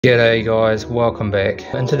G'day guys, welcome back.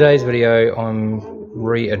 In today's video I'm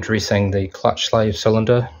readdressing the clutch slave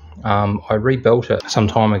cylinder. I rebuilt it some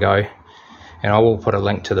time ago and I will put a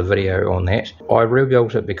link to the video on that. I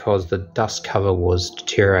rebuilt it because the dust cover was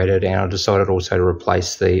deteriorated and I decided also to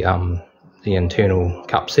replace the internal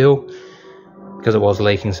cup seal because it was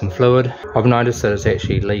leaking some fluid. I've noticed that it's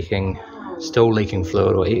actually still leaking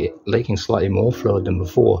fluid, or leaking slightly more fluid than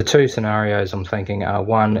before. The two scenarios I'm thinking are,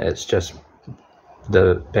 one, it's just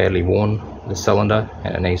badly worn, the cylinder,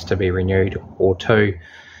 and it needs to be renewed, or two,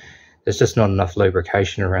 there's just not enough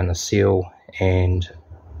lubrication around the seal and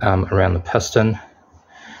around the piston,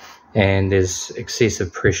 and there's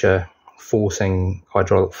excessive pressure forcing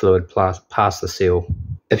hydraulic fluid past the seal.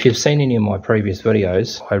 If you've seen any of my previous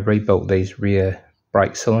videos, I rebuilt these rear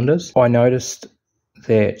brake cylinders. I noticed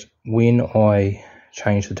that when I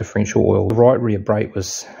changed the differential oil, the right rear brake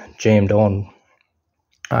was jammed on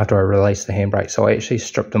after I released the handbrake, so I actually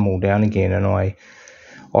stripped them all down again, and I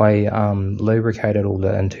lubricated all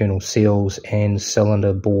the internal seals and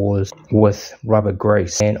cylinder bores with rubber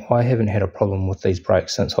grease, and I haven't had a problem with these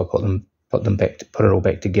brakes since I put it all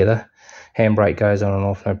back together. Handbrake goes on and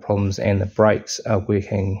off, no problems, and the brakes are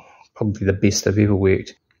working probably the best they've ever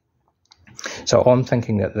worked. So I'm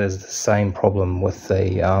thinking that there's the same problem with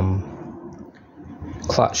the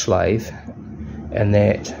clutch slave, and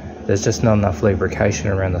that there's just not enough lubrication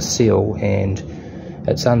around the seal, and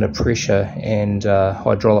it's under pressure, and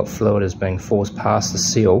hydraulic fluid is being forced past the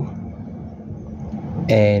seal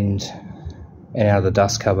and out of the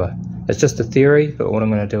dust cover. It's just a theory, but what I'm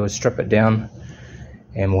going to do is strip it down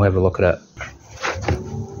and we'll have a look at it.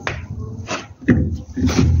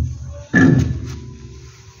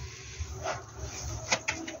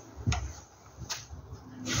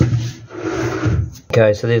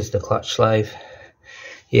 Okay, so there's the clutch slave.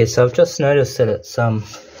 Yeah, so I've just noticed that it's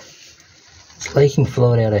leaking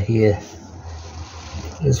fluid out of here.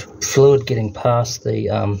 There's fluid getting past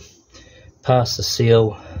the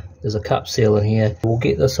seal. There's a cup seal in here. We'll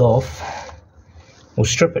get this off. We'll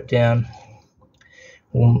strip it down.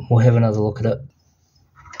 We'll have another look at it.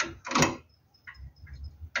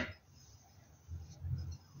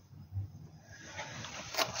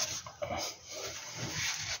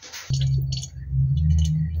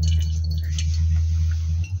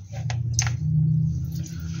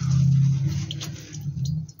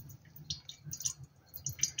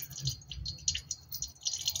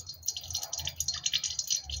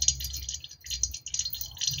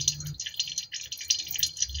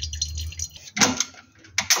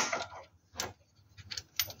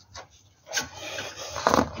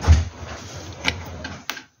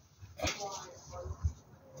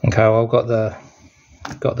 Okay, well, I've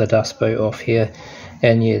got the dust boot off here,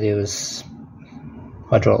 and yeah, there was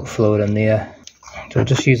hydraulic fluid in there. So I'll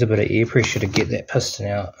just use a bit of air pressure to get that piston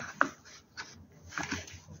out.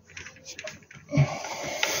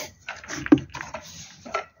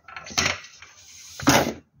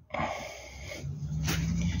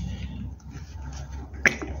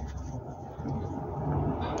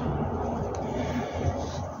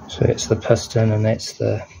 So that's the piston and that's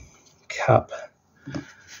the cup.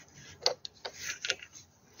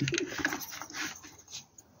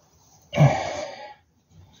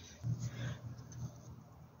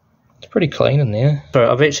 Pretty clean in there.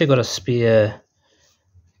 So I've actually got a spare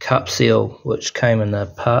cup seal which came in the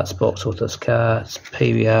parts box with this car. It's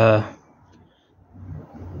PBR.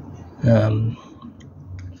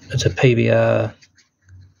 It's a PBR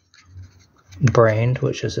brand,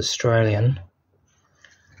 which is Australian.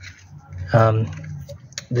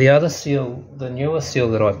 The other seal, the newer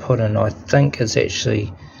seal that I put in, I think is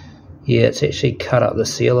actually, yeah, it's actually cut up the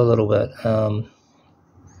seal a little bit.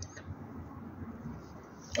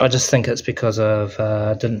 I just think it's because of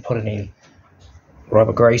didn't put any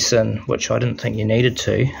rubber grease in, which I didn't think you needed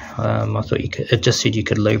to. I thought you could. It just said you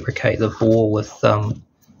could lubricate the bore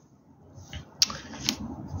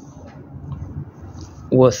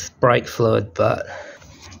with brake fluid, but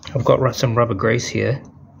I've got some rubber grease here.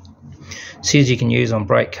 It says you can use on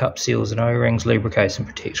brake cup seals and O-rings, lubricates and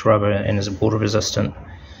protects rubber, and is water resistant.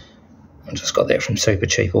 I just got that from Super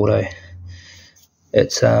Cheap Auto.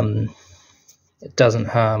 It doesn't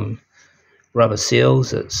harm rubber seals.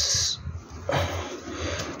 So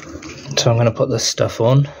I'm going to put this stuff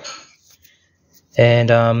on, and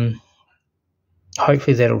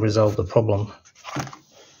hopefully that'll resolve the problem.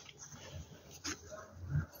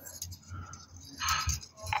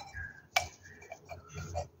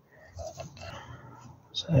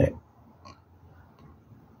 So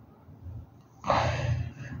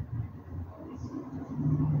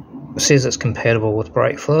it says it's compatible with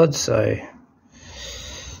brake fluid, so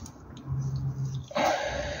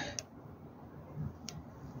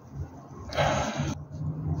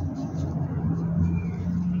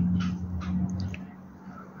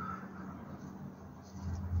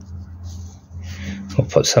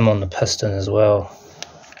put some on the piston as well.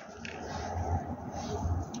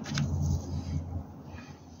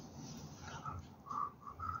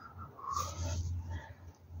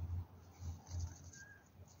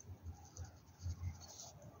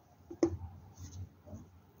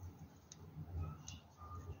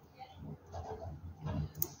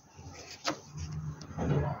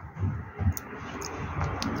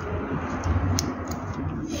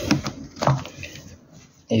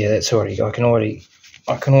 Yeah, that's already. I can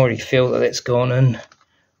already feel that that's gone in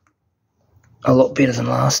a lot better than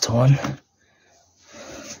last time.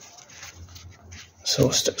 So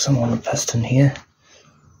I'll stick some on the piston here.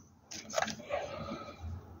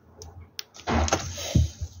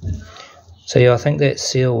 So yeah, I think that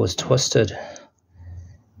seal was twisted.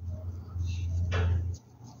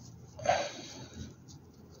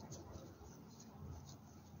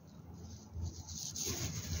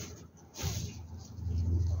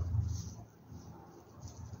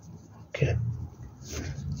 Get a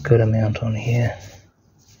good amount on here.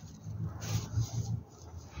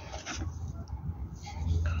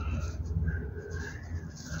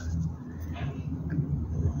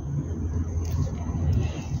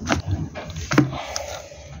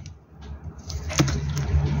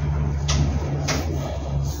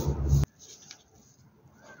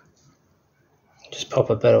 Just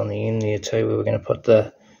pop a bit on the end there too, where we're going to put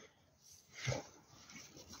the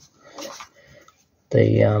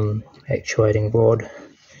actuating rod,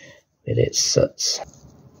 where that sits.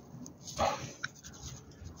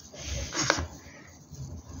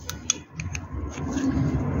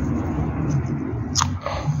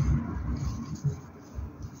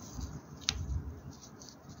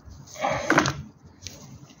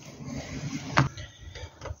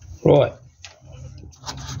 Right,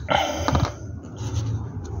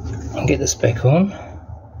 I'll get this back on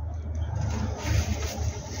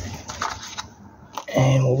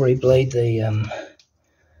and we'll rebleed the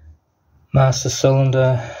master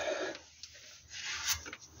cylinder.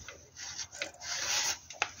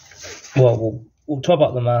 Well, we'll top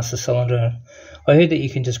up the master cylinder. I heard that you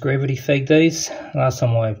can just gravity feed these. Last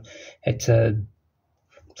time I had to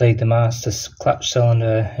bleed the master clutch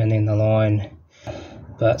cylinder and then the line,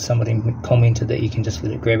 but somebody commented that you can just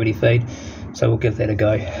let it gravity feed, so we'll give that a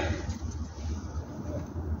go.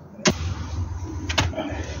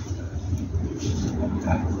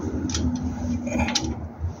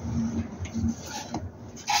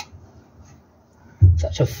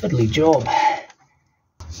 Such a fiddly job.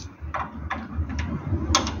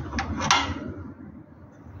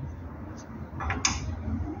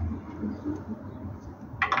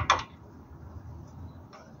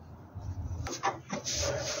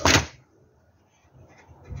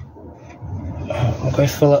 I'll go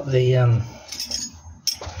fill up the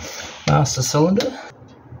master cylinder.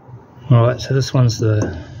 Alright, so this one's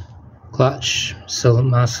the clutch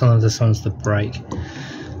master cylinder, this one's the brake.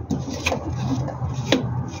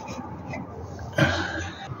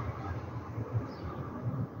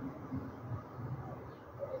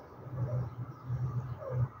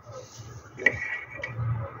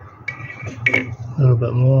 A little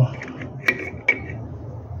bit more.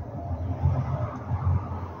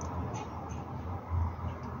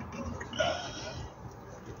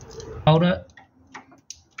 Hold it.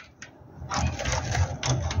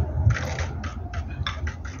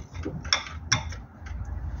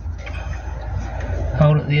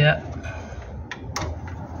 Hold it there.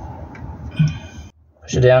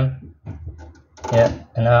 Push it down. Yeah,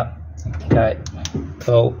 and up. Okay,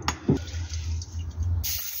 cool.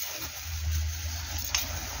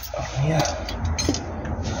 Oh, yeah.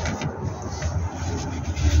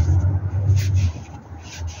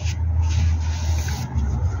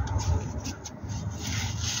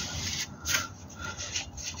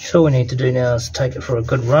 So all we need to do now is take it for a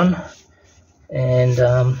good run, and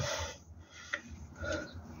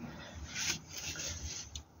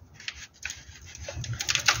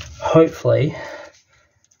hopefully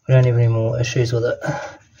we don't have any more issues with it.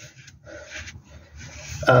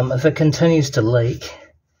 If it continues to leak,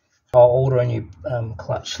 I'll order a new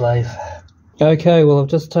clutch sleeve. Okay, well I've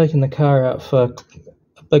just taken the car out for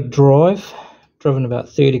a big drive, driven about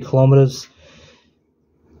 30 kilometres.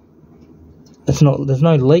 There's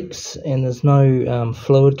no leaks and there's no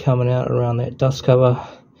fluid coming out around that dust cover,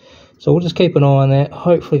 so we'll just keep an eye on that.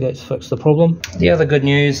 Hopefully that's fixed the problem. The other good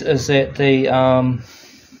news is that the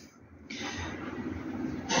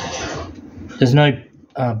there's no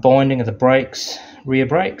binding of the brakes, rear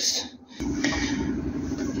brakes.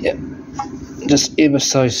 Yep, just ever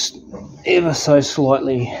so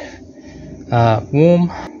slightly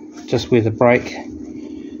warm, just where the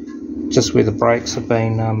brakes have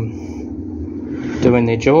been doing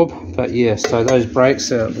their job. But yeah, so those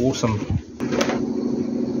brakes are awesome.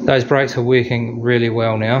 Those brakes are working really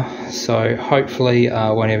well now, so hopefully I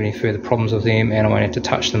won't have any further problems with them, and I won't have to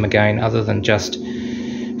touch them again other than just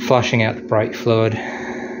flushing out the brake fluid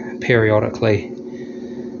periodically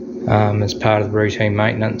as part of the routine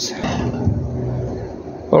maintenance.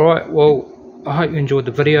 Alright, well, I hope you enjoyed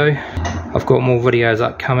the video. I've got more videos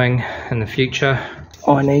upcoming in the future.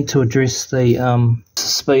 I need to address the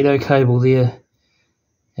speedo cable there,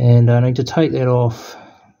 and I need to take that off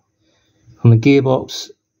from the gearbox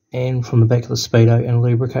and from the back of the speedo and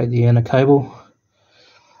lubricate the inner cable.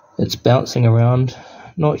 It's bouncing around,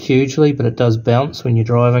 not hugely, but it does bounce when you're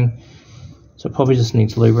driving, so it probably just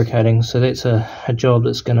needs lubricating. So that's a job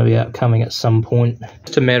that's going to be upcoming at some point.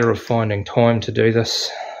 It's a matter of finding time to do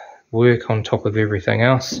this work on top of everything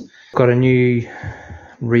else. Got a new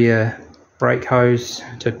rear brake hose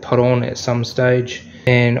to put on at some stage,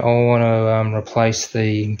 and I want to replace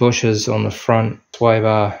the bushes on the front sway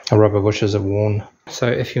bar. The rubber bushes are worn. So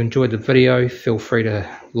if you enjoyed the video, feel free to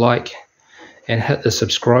like and hit the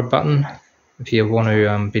subscribe button if you want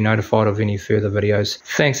to be notified of any further videos.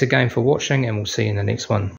 Thanks again for watching, and we'll see you in the next one.